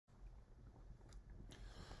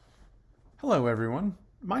Hello everyone,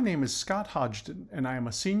 my name is Scott Hodgdon and I am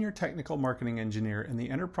a Senior Technical Marketing Engineer in the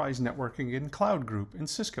Enterprise Networking and Cloud Group in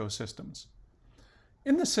Cisco Systems.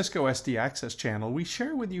 In the Cisco SD-Access channel, we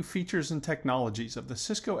share with you features and technologies of the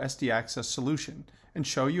Cisco SD-Access solution and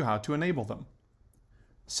show you how to enable them.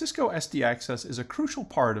 Cisco SD-Access is a crucial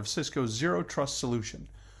part of Cisco's Zero Trust solution,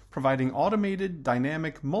 providing automated,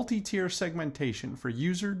 dynamic, multi-tier segmentation for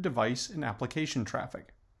user, device, and application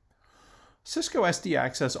traffic. Cisco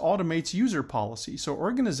SD-Access automates user policy so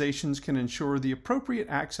organizations can ensure the appropriate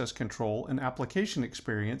access control and application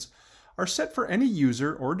experience are set for any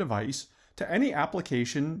user or device to any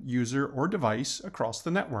application, user, or device across the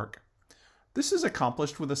network. This is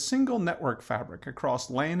accomplished with a single network fabric across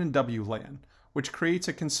LAN and WLAN, which creates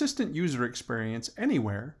a consistent user experience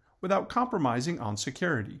anywhere without compromising on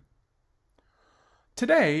security.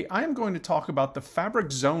 Today, I am going to talk about the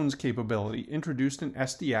Fabric Zones capability introduced in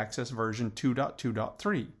SD-Access version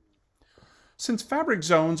 2.2.3. Since Fabric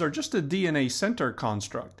Zones are just a DNA center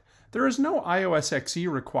construct, there is no iOS XE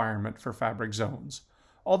requirement for Fabric Zones,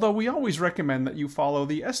 although we always recommend that you follow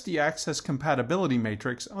the SD-Access compatibility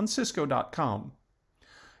matrix on cisco.com.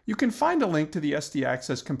 You can find a link to the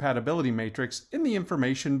SD-Access compatibility matrix in the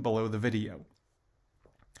information below the video.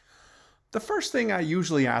 The first thing I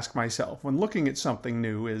usually ask myself when looking at something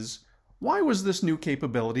new is, why was this new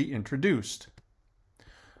capability introduced?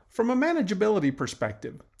 From a manageability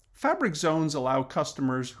perspective, Fabric Zones allow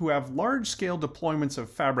customers who have large-scale deployments of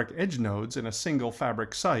Fabric edge nodes in a single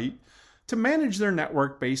Fabric site to manage their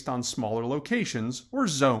network based on smaller locations or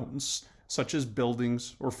zones, such as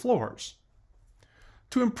buildings or floors.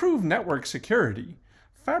 To improve network security,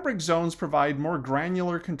 Fabric Zones provide more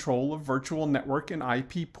granular control of virtual network and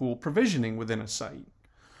IP pool provisioning within a site.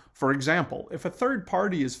 For example, if a third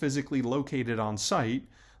party is physically located on site,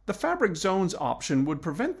 the Fabric Zones option would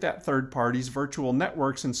prevent that third party's virtual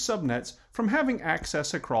networks and subnets from having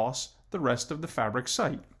access across the rest of the Fabric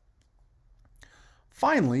site.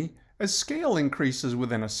 Finally, as scale increases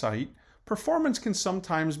within a site, performance can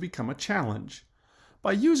sometimes become a challenge.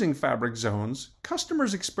 By using Fabric Zones,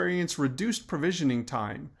 customers experience reduced provisioning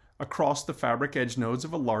time across the Fabric edge nodes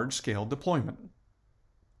of a large-scale deployment.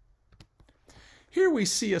 Here we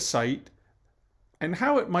see a site and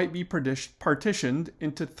how it might be partitioned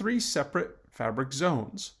into 3 separate Fabric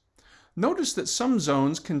Zones. Notice that some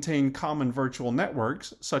zones contain common virtual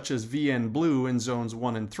networks, such as VN Blue in Zones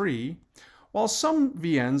 1 and 3, while some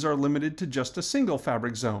VNs are limited to just a single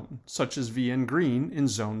Fabric Zone, such as VN Green in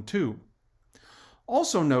Zone 2.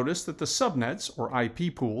 Also notice that the subnets, or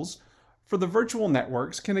IP pools, for the virtual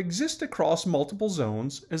networks can exist across multiple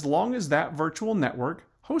zones as long as that virtual network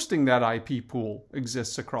hosting that IP pool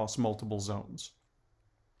exists across multiple zones.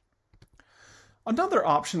 Another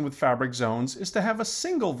option with Fabric Zones is to have a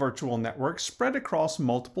single virtual network spread across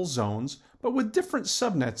multiple zones, but with different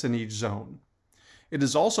subnets in each zone. It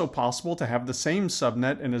is also possible to have the same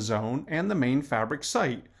subnet in a zone and the main Fabric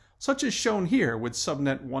site, such as shown here with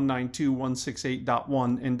subnet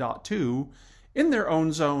 192.168.1 and .2 in their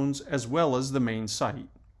own zones as well as the main site.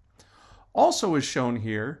 Also as shown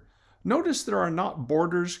here, notice there are not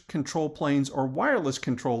borders, control planes, or wireless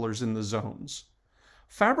controllers in the zones.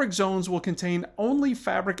 Fabric Zones will contain only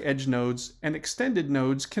Fabric edge nodes and extended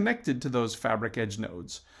nodes connected to those Fabric edge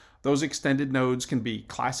nodes. Those extended nodes can be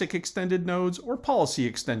classic extended nodes or policy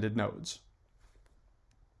extended nodes.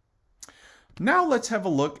 Now let's have a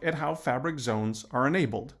look at how Fabric Zones are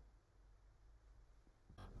enabled.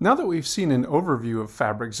 Now that we've seen an overview of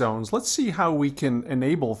Fabric Zones, let's see how we can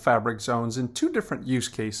enable Fabric Zones in 2 different use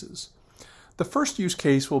cases. The first use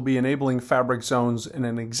case will be enabling Fabric Zones in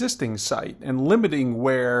an existing site and limiting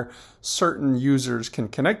where certain users can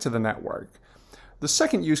connect to the network. The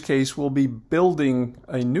second use case will be building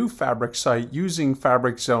a new Fabric site using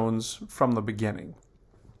Fabric Zones from the beginning.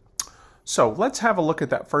 So let's have a look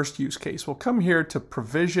at that first use case. We'll come here to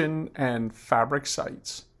Provision and Fabric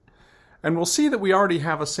Sites. And we'll see that we already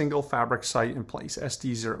have a single Fabric site in place,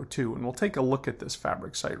 SD02. And we'll take a look at this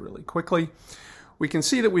Fabric site really quickly. We can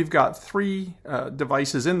see that we've got 3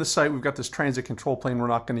 devices in the site. We've got this transit control plane we're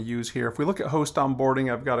not going to use here. If we look at host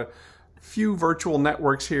onboarding, I've got a few virtual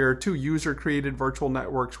networks here, 2 user-created virtual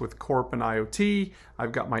networks with Corp and IoT.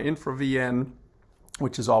 I've got my infra VN,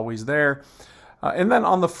 which is always there. And then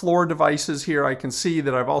on the floor devices here, I can see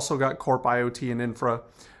that I've also got Corp, IoT, and Infra.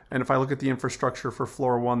 And if I look at the infrastructure for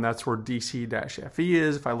floor 1, that's where DC-FE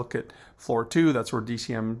is. If I look at floor 2, that's where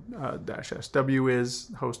DCM-SW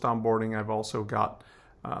is. Host onboarding, I've also got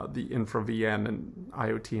the Infra VN and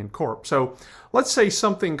IoT and Corp. So let's say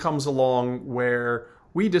something comes along where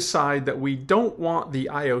we decide that we don't want the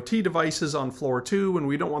IoT devices on floor 2 and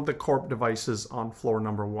we don't want the corp devices on floor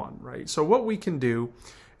number 1, right? So what we can do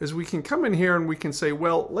is we can come in here and we can say,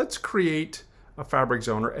 well, let's create a fabric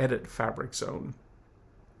zone or edit fabric zone.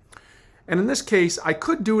 And in this case, I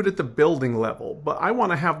could do it at the building level, but I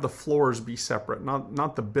want to have the floors be separate,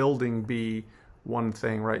 not the building be one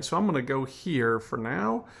thing, right? So I'm going to go here for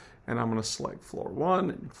now, and I'm going to select floor 1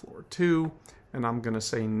 and floor 2, and I'm going to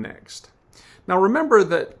say next. Now remember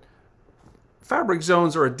that fabric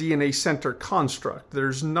zones are a DNA center construct.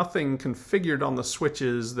 There's nothing configured on the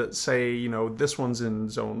switches that say, you know, this one's in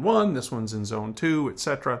zone 1, this one's in zone 2,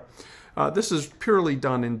 etc. This is purely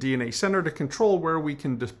done in DNA center to control where we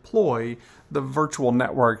can deploy the virtual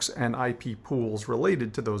networks and IP pools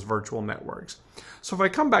related to those virtual networks. So if I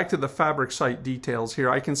come back to the fabric site details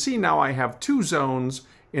here, I can see now I have 2 zones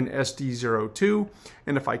in SD02,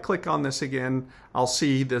 and if I click on this again, I'll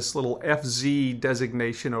see this little FZ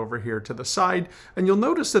designation over here to the side, and you'll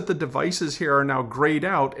notice that the devices here are now grayed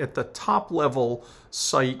out at the top level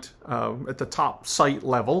site, at the top site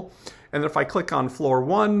level. And if I click on floor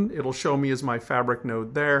 1, it'll show me as my fabric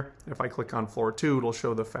node there. If I click on floor 2, it'll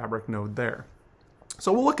show the fabric node there.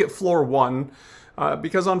 So we'll look at floor 1,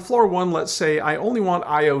 because on floor 1, let's say I only want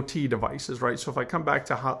IoT devices, right? So if I come back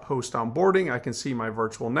to host onboarding, I can see my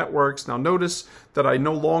virtual networks. Now notice that I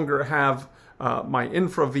no longer have my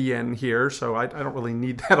infra VN here, so I don't really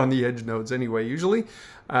need that on the edge nodes anyway, usually.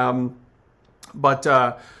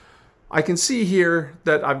 I can see here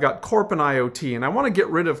that I've got corp and IoT, and I want to get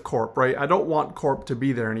rid of corp, right? I don't want corp to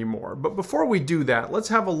be there anymore. But before we do that, let's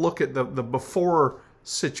have a look at the before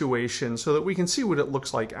situation so that we can see what it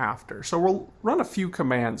looks like after. So we'll run a few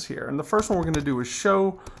commands here. And the first one we're going to do is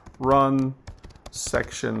show run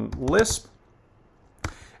section Lisp.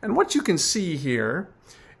 And what you can see here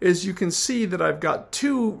is you can see that I've got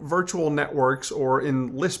 2 virtual networks, or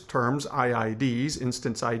in Lisp terms, IIDs.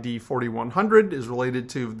 Instance ID 4100 is related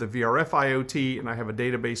to the VRF IoT, and I have a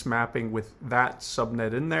database mapping with that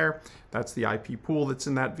subnet in there. That's the IP pool that's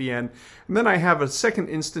in that VN. And then I have a second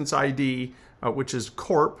instance ID, which is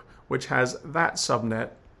corp, which has that subnet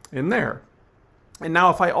in there. And now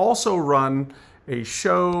if I also run a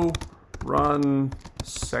show run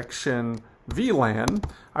section VLAN,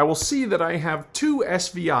 I will see that I have 2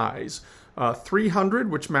 SVIs,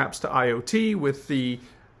 300, which maps to IoT with the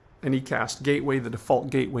Anycast gateway, the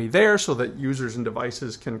default gateway there, so that users and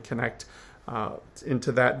devices can connect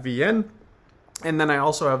into that VN. And then I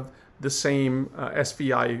also have the same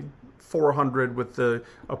SVI 400 with the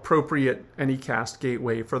appropriate Anycast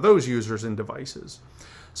gateway for those users and devices.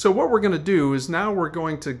 So what we're going to do is now we're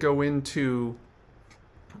going to go into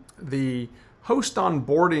the host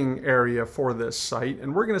onboarding area for this site,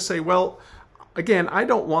 and we're going to say, well, again, I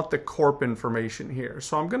don't want the corp information here,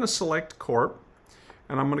 so I'm going to select corp,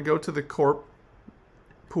 and I'm going to go to the corp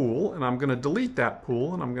pool, and I'm going to delete that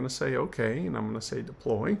pool, and I'm going to say okay, and I'm going to say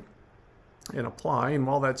deploy and apply. And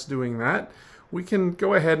while that's doing that, we can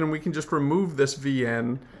go ahead and we can just remove this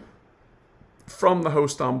VN from the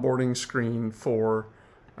host onboarding screen for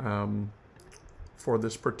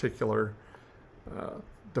this particular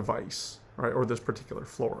device. Right, or this particular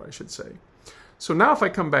floor, I should say. So now if I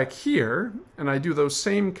come back here and I do those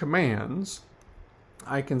same commands,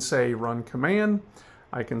 I can say run command,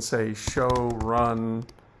 I can say show run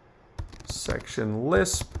section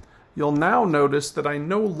Lisp. You'll now notice that I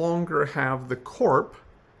no longer have the corp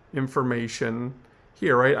information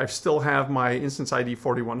here, right? I still have my instance ID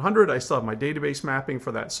 4100, I still have my database mapping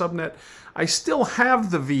for that subnet. I still have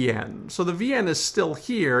the VN. So the VN is still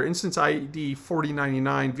here, instance ID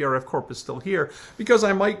 4099, VRF corp is still here, because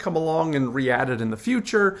I might come along and re-add it in the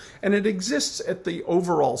future, and it exists at the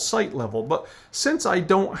overall site level. But since I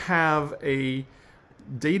don't have a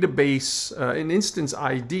database, an instance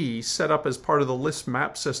ID set up as part of the Lisp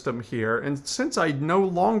map system here, and since I no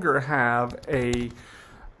longer have an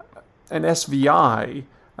SVI,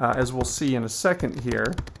 as we'll see in a second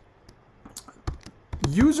here,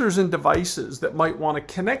 users and devices that might want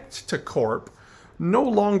to connect to corp no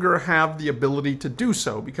longer have the ability to do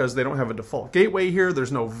so because they don't have a default gateway here.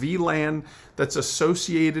 There's no VLAN that's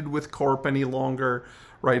associated with corp any longer,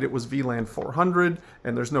 right? It was VLAN 400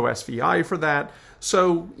 and there's no SVI for that.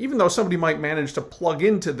 So even though somebody might manage to plug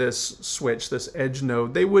into this switch, this edge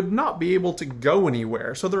node, they would not be able to go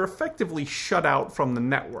anywhere. So they're effectively shut out from the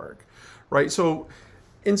network. Right, so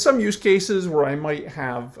in some use cases where I might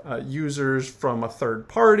have users from a third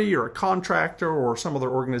party or a contractor or some other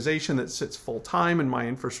organization that sits full-time in my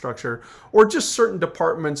infrastructure, or just certain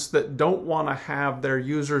departments that don't want to have their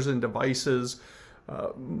users and devices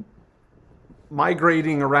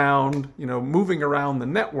migrating around, moving around the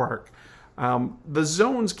network, The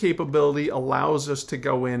zones capability allows us to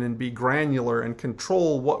go in and be granular and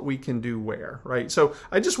control what we can do where, right? So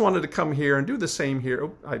I just wanted to come here and do the same here.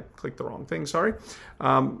 Oh, I clicked the wrong thing, sorry.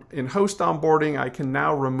 In host onboarding, I can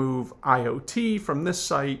now remove IoT from this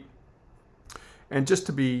site. And just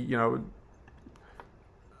to be,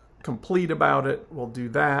 complete about it, we'll do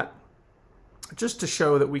that. Just to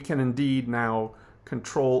show that we can indeed now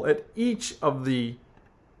control at each of the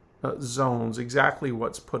zones exactly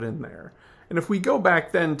what's put in there. And if we go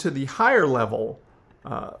back then to the higher level,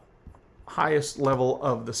 highest level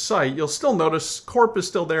of the site, you'll still notice Corp is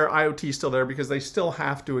still there, IoT is still there, because they still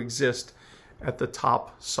have to exist at the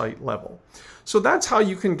top site level. So that's how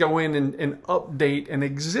you can go in and update an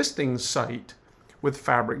existing site with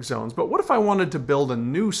fabric zones. But what if I wanted to build a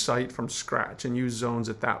new site from scratch and use zones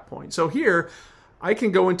at that point? So here, I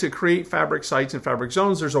can go into create fabric sites and fabric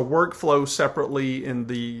zones. There's a workflow separately in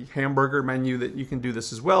the hamburger menu that you can do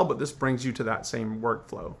this as well, but this brings you to that same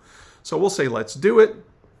workflow. So we'll say, let's do it.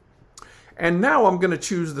 And now I'm going to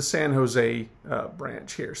choose the San Jose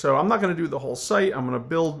branch here. So I'm not going to do the whole site. I'm going to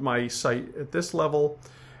build my site at this level.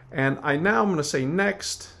 And I'm going to say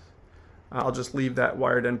next. I'll just leave that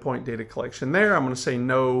wired endpoint data collection there. I'm going to say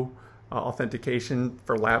no authentication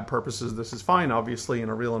for lab purposes. This is fine. Obviously, in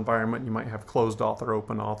a real environment, you might have closed auth or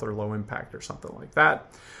open auth or low impact or something like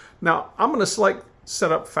that. Now, I'm going to select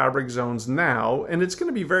set up fabric zones now, and it's going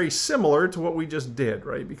to be very similar to what we just did,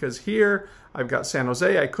 right? Because here I've got San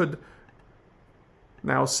Jose. I could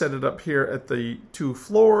now set it up here at the 2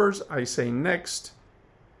 floors. I say next,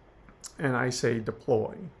 and I say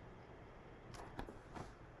deploy.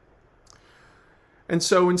 And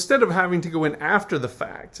so instead of having to go in after the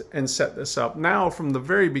fact and set this up, now from the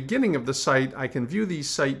very beginning of the site, I can view these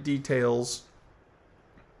site details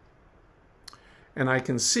and I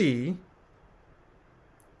can see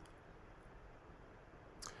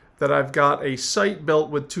that I've got a site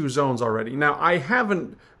built with 2 zones already. Now, I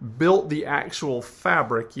haven't built the actual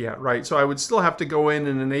fabric yet, right? So I would still have to go in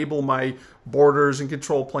and enable my borders and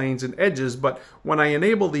control planes and edges, but when I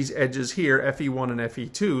enable these edges here, FE1 and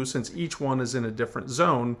FE2, since each one is in a different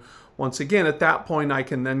zone, once again, at that point, I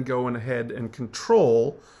can then go in ahead and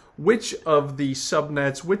control which of the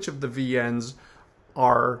subnets, which of the VNs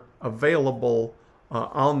are available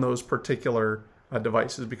on those particular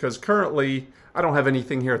devices, because currently I don't have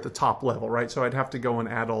anything here at the top level, right? So I'd have to go and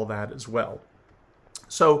add all that as well.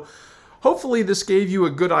 So hopefully this gave you a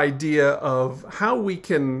good idea of how we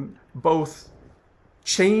can both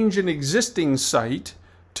change an existing site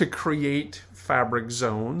to create fabric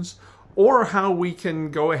zones, or how we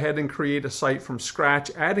can go ahead and create a site from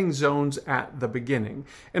scratch, adding zones at the beginning.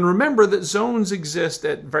 And remember that zones exist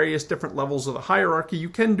at various different levels of the hierarchy. You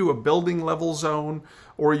can do a building level zone,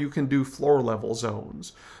 or you can do floor level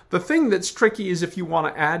zones. The thing that's tricky is if you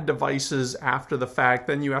want to add devices after the fact,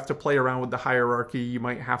 then you have to play around with the hierarchy. You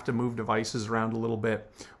might have to move devices around a little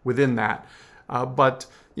bit within that. But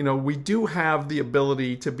we do have the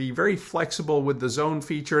ability to be very flexible with the zone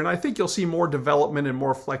feature, and I think you'll see more development and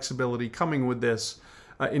more flexibility coming with this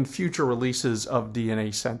in future releases of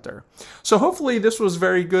DNA Center. So hopefully this was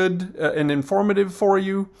very good and informative for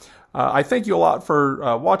you. I thank you a lot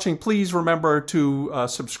for watching. Please remember to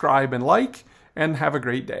subscribe and like, and have a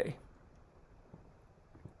great day.